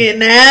feeling it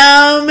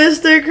now,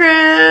 Mr.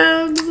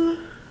 Krabs?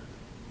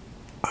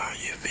 Are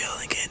you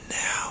feeling it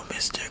now,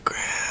 Mr.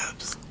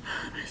 Krabs?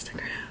 Mr.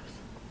 Krabs,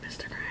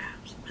 Mr.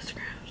 Krabs, Mr.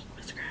 Krabs,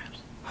 Mr. Krabs.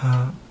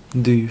 Huh?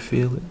 Do you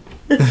feel it?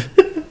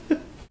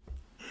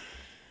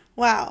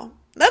 Wow,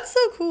 that's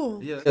so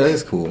cool. Yeah,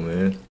 that's cool,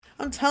 man.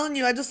 I'm telling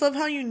you, I just love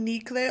how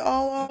unique they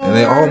all are. And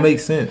they all make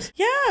sense.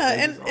 Yeah,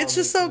 and it's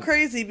just so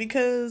crazy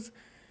because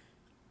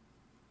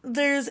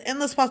there's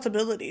endless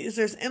possibilities.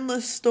 There's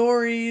endless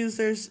stories.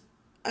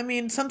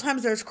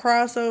 Sometimes there's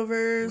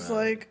crossovers. Right.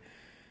 Like,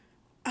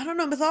 I don't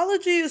know,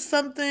 mythology is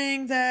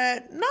something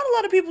that not a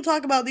lot of people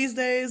talk about these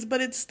days,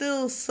 but it's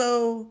still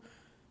so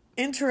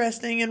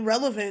interesting and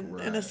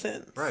relevant in a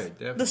sense. Right,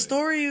 definitely. The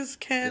stories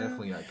can...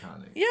 Definitely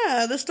iconic.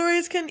 Yeah, the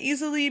stories can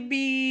easily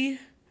be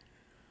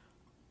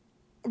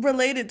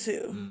related to.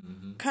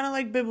 Mm-hmm. Kind of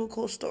like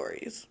biblical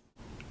stories.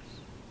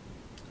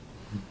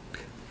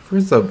 For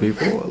some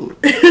people.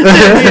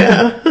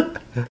 Yeah.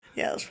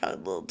 Yeah, it's probably a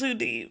little too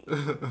deep.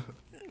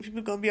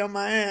 People gonna be on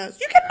my ass.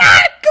 You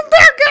cannot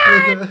compare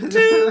God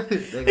to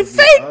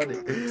fake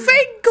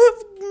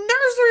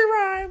nursery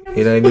rhyme.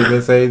 He ain't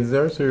even say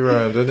nursery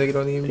rhymes. That nigga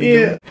don't even be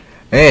doing.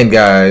 And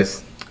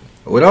guys,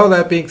 with all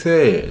that being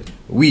said,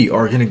 we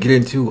are gonna get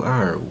into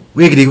our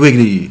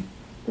wiggity.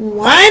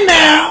 Why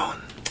now?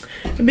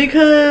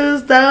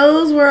 Because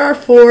those were our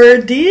 4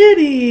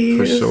 deities.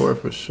 For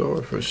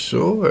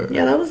sure.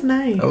 Yeah, that was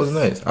nice.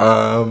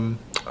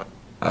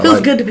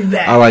 Feels good to be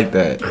back. I like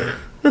that.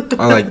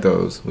 I like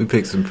those. We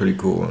picked some pretty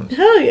cool ones.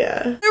 Hell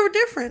yeah. They were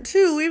different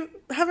too. We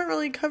haven't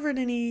really covered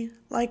any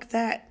like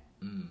that.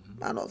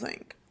 Mm-hmm. I don't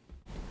think.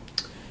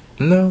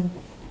 No.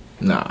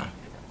 Nah.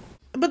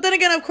 But then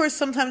again, of course,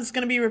 sometimes it's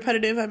going to be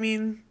repetitive. I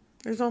mean,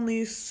 there's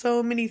only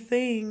so many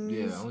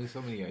things only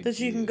so many ideas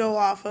that you can go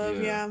off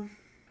of, yeah.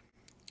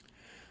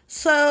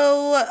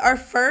 So our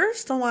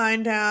first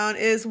wind down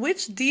is,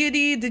 which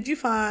deity did you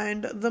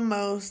find the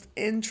most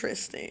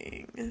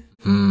interesting?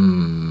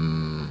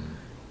 I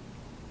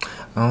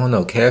don't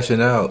know. Cashing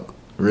out.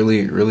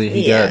 Really,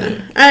 he got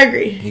it. I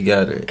agree. He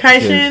got it.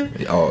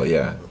 Kaishin? Oh,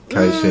 yeah.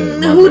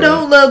 Kaishin. Who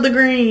don't love the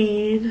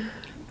green?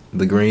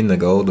 The green, the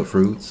gold, the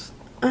fruits.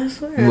 I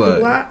swear. What?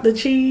 The guac, the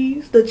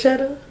cheese, the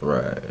cheddar.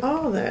 Right.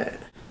 All that.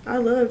 I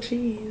love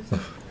cheese.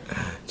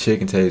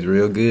 Chicken tastes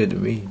real good to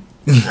me.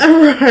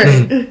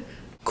 Right.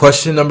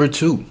 Question number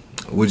 2.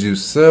 Would you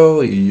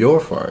sell your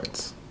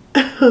farts?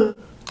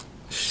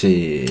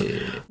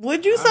 Shit.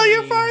 Would you sell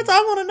your farts? I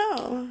want to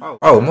know.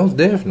 Oh, most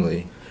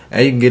definitely.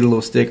 And you can get a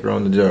little sticker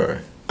on the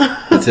jar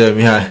to tell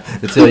me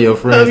to tell your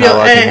friends how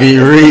I can be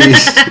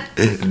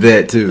reached.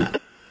 That too.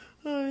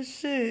 Oh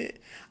shit.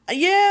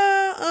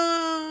 Yeah.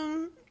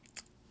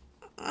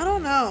 I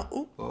don't know.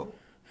 Ooh. Oh.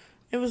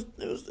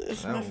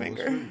 It's my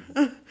finger.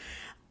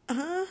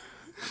 I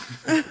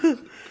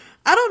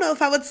don't know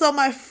if I would sell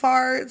my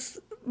farts,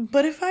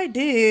 but if I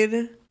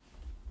did,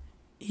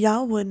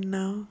 y'all wouldn't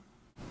know.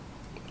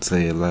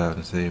 Say it loud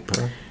and say it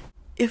proud.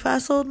 If I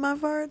sold my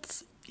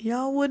farts,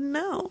 y'all wouldn't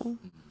know.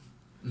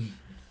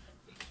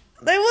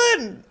 They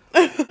wouldn't.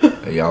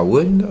 Y'all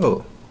wouldn't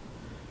know.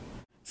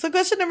 So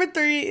question number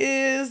 3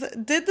 is,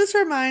 did this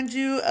remind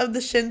you of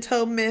the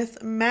Shinto myth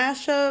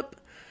Mashup?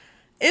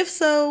 If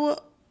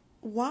so,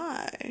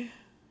 why?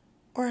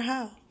 Or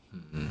how?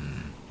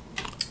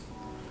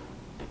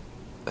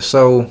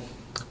 So,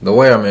 the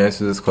way I'm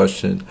answering this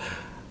question,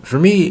 for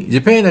me,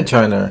 Japan and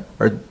China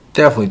are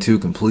definitely 2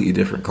 completely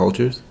different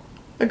cultures.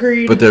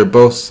 Agreed. But they're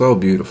both so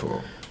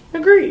beautiful.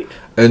 Agreed.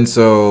 And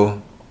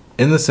so,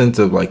 in the sense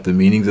of like the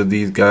meanings of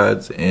these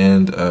gods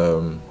and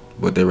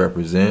what they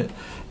represent,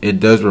 it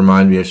does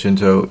remind me of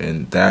Shinto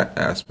in that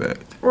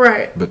aspect.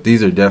 Right. But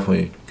these are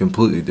definitely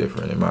completely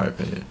different in my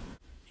opinion.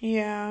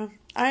 Yeah.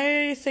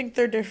 I think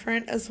they're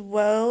different as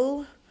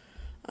well.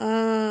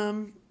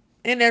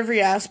 In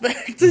every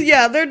aspect.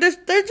 Yeah, they're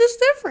just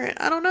different.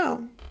 I don't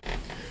know.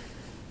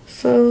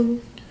 So,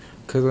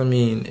 because I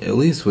mean, at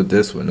least with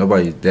this one,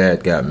 nobody's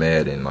dad got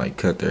mad and like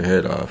cut their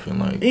head off and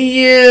like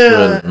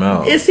yeah, their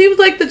mouth. It seems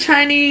like the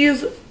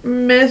Chinese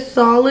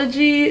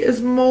mythology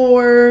is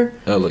more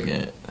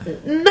elegant.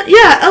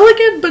 Yeah,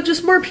 elegant, but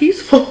just more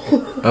peaceful.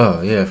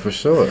 Oh yeah, for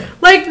sure.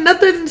 Like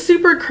nothing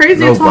super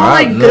crazy. It's all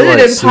like good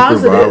and super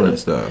positive. Violent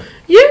stuff.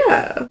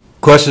 Yeah.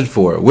 Question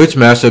 4: which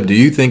mashup do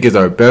you think is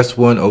our best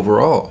one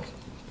overall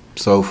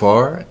so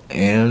far,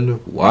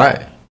 and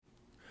why?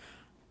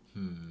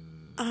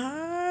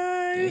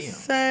 I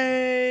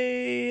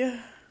say,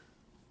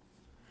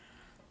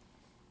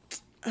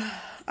 I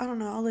don't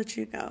know. I'll let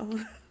you go.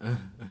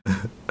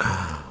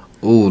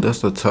 Ooh,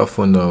 that's a tough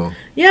one though.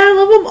 Yeah, I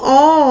love them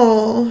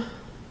all,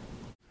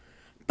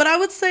 but I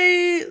would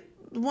say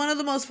one of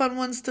the most fun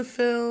ones to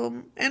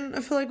film, and I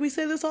feel like we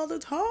say this all the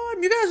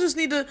time. You guys just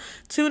need to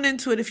tune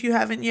into it if you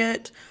haven't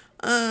yet.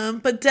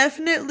 But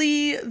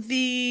definitely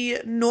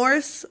the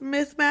Norse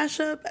myth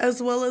mashup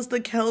as well as the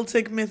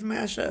Celtic myth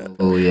mashup.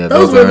 Oh yeah,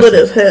 those were lit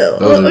as hell.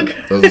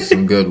 Those are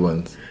some good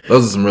ones.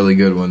 Those are some really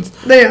good ones.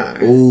 They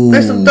are. Ooh,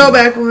 there's some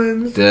throwback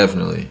ones.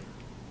 Definitely.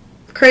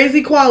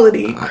 Crazy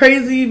quality,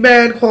 crazy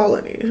bad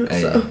quality.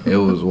 Hey, so. It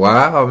was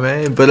wild,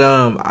 man. But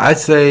I'd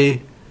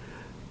say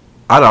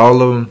out of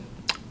all of them,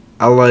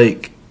 I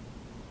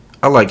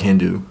like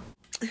Hindu.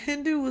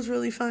 Hindu was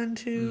really fun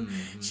too.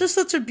 It's just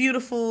such a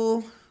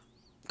beautiful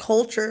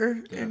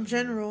culture in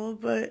general,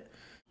 but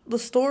the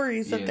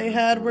stories that they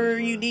had were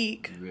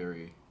unique.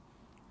 Very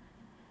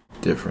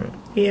different.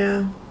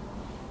 Yeah.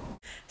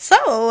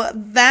 So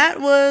that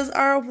was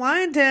our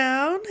wind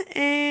down,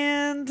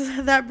 and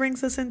that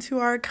brings us into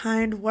our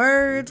kind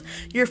words.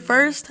 Your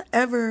first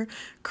ever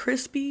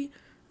crispy,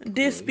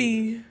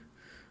 dispy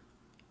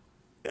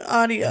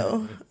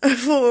audio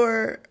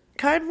for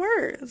kind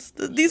words.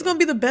 These gonna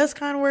be the best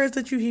kind words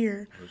that you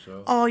hear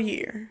all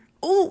year.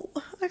 Oh,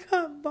 I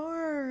got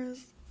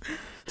bars.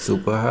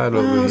 Super hot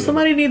over here.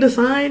 Somebody need to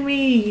sign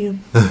me.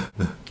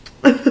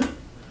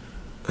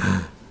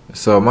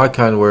 So my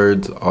kind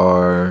words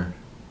are: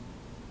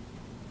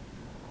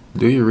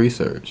 do your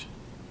research.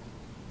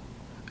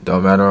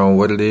 Don't matter on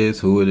what it is,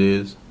 who it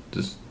is.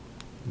 Just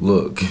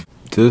look.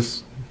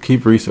 Just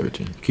keep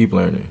researching. Keep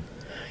learning.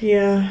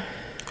 Yeah.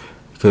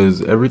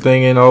 Because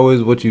everything ain't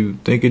always what you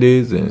think it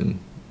is, and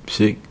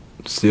shit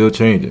still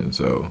changing.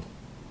 So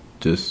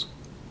just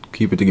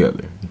keep it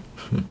together.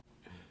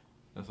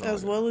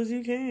 As well as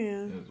you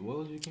can. As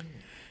well as you can.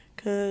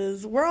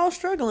 Because we're all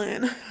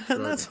struggling.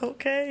 And that's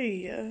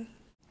okay.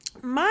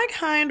 My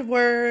kind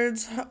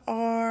words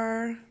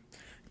are: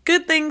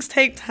 good things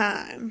take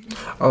time.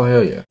 Oh,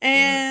 hell yeah.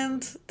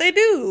 And they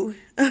do.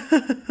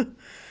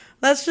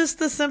 That's just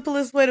the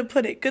simplest way to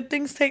put it. Good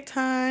things take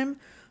time.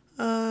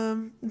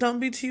 Don't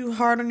be too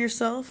hard on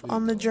yourself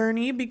on the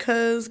journey,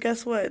 because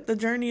guess what? The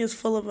journey is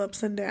full of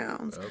ups and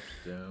downs.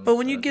 But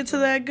when you get to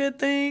that good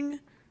thing,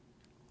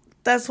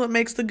 that's what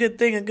makes the good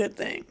thing a good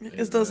thing,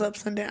 is those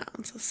ups and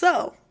downs.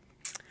 So,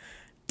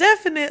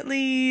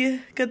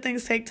 definitely good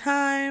things take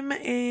time,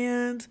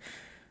 and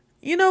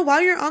you know,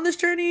 while you're on this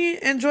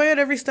journey, enjoy it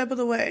every step of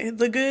the way.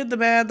 The good, the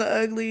bad, the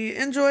ugly.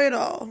 Enjoy it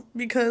all.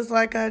 Because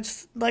like I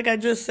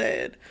just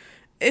said,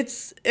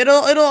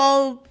 it'll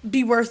all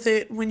be worth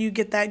it when you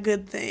get that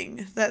good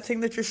thing. That thing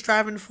that you're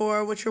striving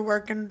for, what you're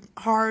working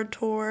hard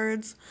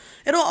towards.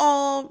 It'll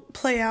all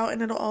play out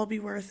and it'll all be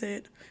worth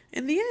it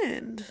in the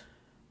end.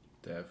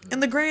 Definitely. In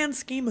the grand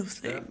scheme of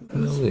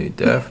things.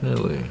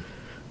 Definitely.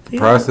 The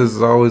process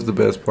is always the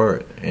best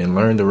part, and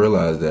learn to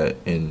realize that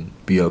and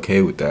be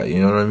okay with that. You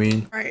know what I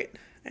mean? Right.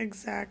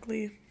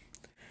 Exactly.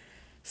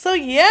 So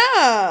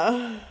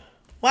yeah.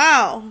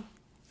 Wow.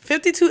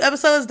 52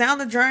 episodes down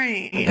the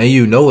drain. And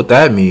you know what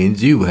that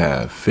means. You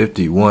have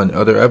 51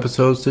 other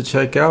episodes to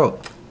check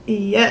out.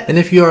 Yes. And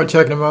if you aren't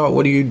checking them out,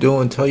 what are you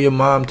doing? Tell your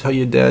mom, tell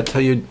your dad,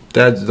 tell your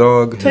dad's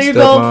dog, tell his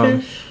your stepmom,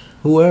 goldfish.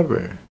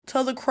 Whoever.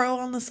 Tell the crow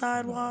on the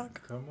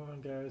sidewalk. Come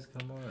on, guys.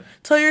 Come on.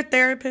 Tell your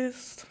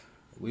therapist.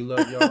 We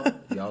love y'all.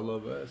 Y'all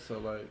love us. So,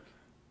 like,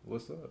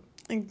 what's up?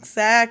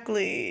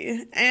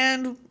 Exactly.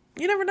 And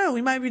you never know.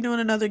 We might be doing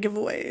another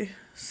giveaway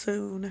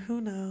soon.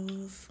 Who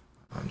knows?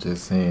 I'm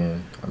just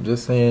saying.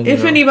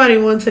 If anybody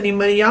wants any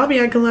money, y'all be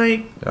acting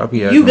like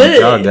you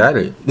good. Y'all got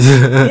it.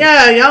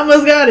 Yeah, y'all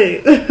must got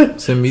it.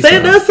 Send me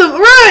Send us some.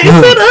 Right.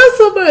 Send us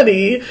some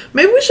money.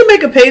 Maybe we should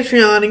make a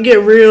Patreon and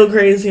get real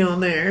crazy on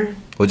there.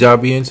 Would y'all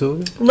be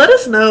into it? Let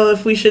us know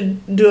if we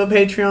should do a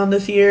Patreon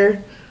this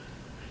year.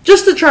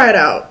 Just to try it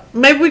out.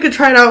 Maybe we could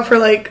try it out for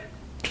like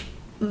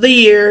the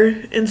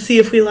year and see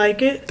if we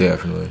like it.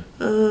 Definitely.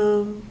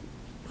 Who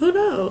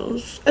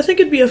knows? I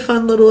think it'd be a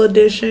fun little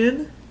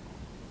addition.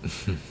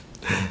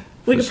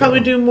 We could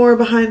probably do more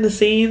behind the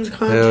scenes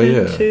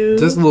content too.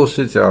 Just little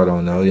shit y'all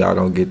don't know. Y'all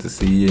don't get to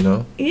see, you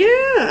know?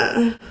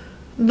 Yeah.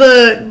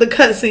 The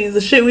cutscenes,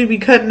 the shit we be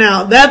cutting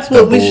out. That's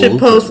what we should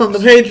post on the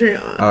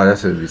Patreon. Oh, that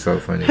should be so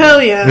funny.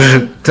 Hell yeah.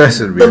 That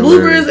should be the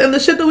hilarious. bloopers and the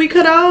shit that we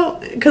cut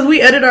out, because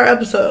we edit our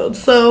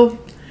episodes. So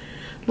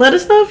let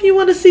us know if you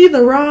want to see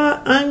the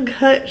raw,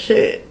 uncut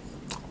shit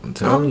on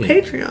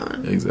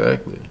Patreon.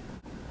 Exactly.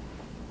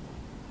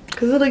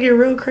 Because it'll get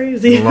real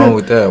crazy. Along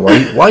with that,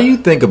 why you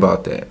think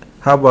about that?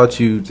 How about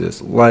you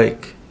just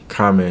like,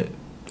 comment,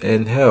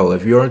 and hell,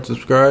 if you aren't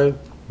subscribed,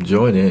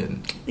 join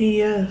in.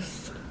 Yes.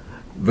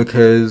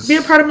 Because be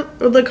a part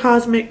of the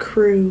Cosmic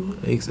Crew.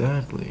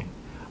 Exactly.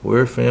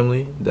 We're a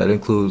family. That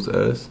includes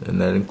us,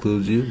 and that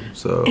includes you.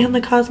 So and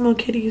the Cosmo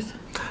Kitties.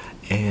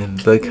 And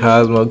the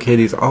Cosmo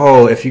Kitties.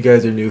 Oh, if you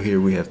guys are new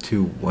here, we have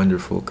two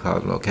wonderful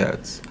Cosmo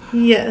cats.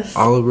 Yes.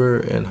 Oliver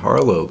and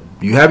Harlow.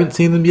 You haven't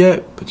seen them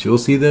yet, but you'll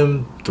see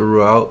them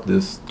throughout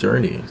this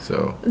journey.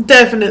 So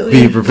definitely.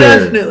 Be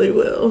prepared. Definitely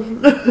will.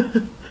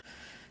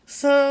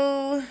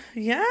 So,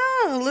 yeah,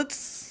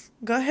 let's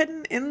go ahead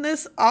and end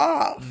this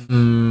off.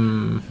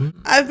 Mm-hmm.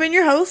 I've been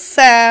your host,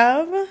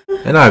 Sav.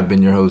 And I've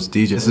been your host,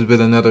 DJ. This has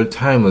been another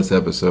timeless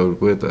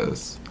episode with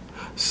us.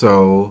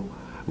 So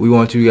we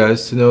want you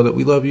guys to know that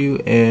we love you,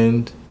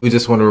 and we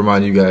just want to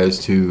remind you guys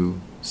to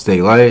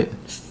stay light,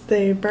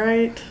 stay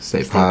bright,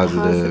 stay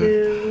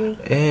positive,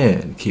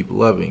 and keep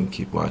loving,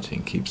 keep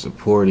watching, keep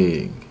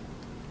supporting.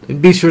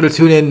 And be sure to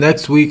tune in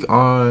next week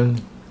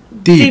on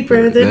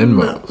Deeper Than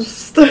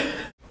Most.